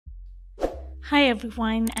Hi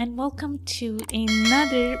everyone, and welcome to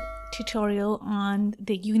another tutorial on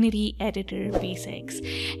the Unity editor basics.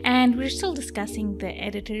 And we're still discussing the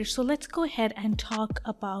editor, so let's go ahead and talk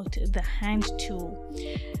about the hand tool.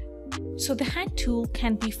 So the hand tool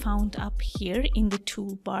can be found up here in the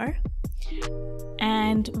toolbar.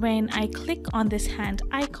 And when I click on this hand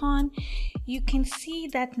icon, you can see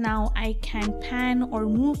that now I can pan or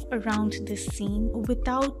move around this scene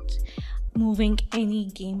without moving any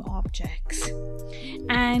game objects.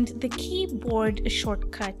 And the keyboard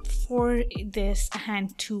shortcut for this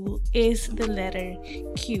hand tool is the letter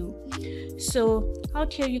Q. So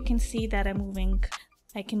out here you can see that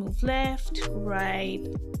I can move left, right,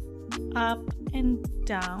 up and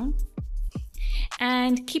down.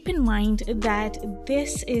 And keep in mind that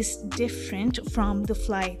this is different from the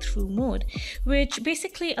fly through mode, which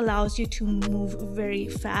basically allows you to move very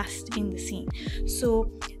fast in the scene.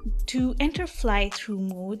 So to enter fly through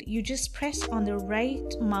mode, you just press on the right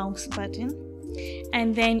mouse button,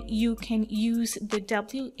 and then you can use the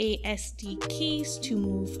WASD keys to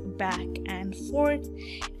move back and forth,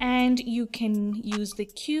 and you can use the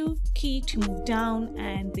Q key to move down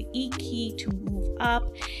and the E key to move up.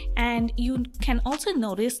 And you can also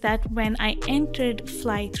notice that when I entered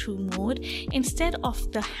fly through mode, instead of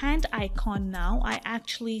the hand icon now, I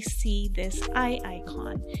actually see this eye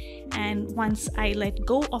icon. And once I let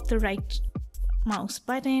go of the right mouse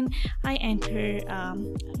button, I enter,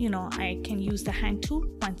 I can use the hand tool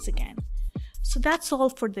once again. So that's all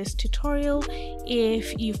for this tutorial.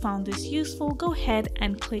 If you found this useful, go ahead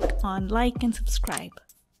and click on like and subscribe.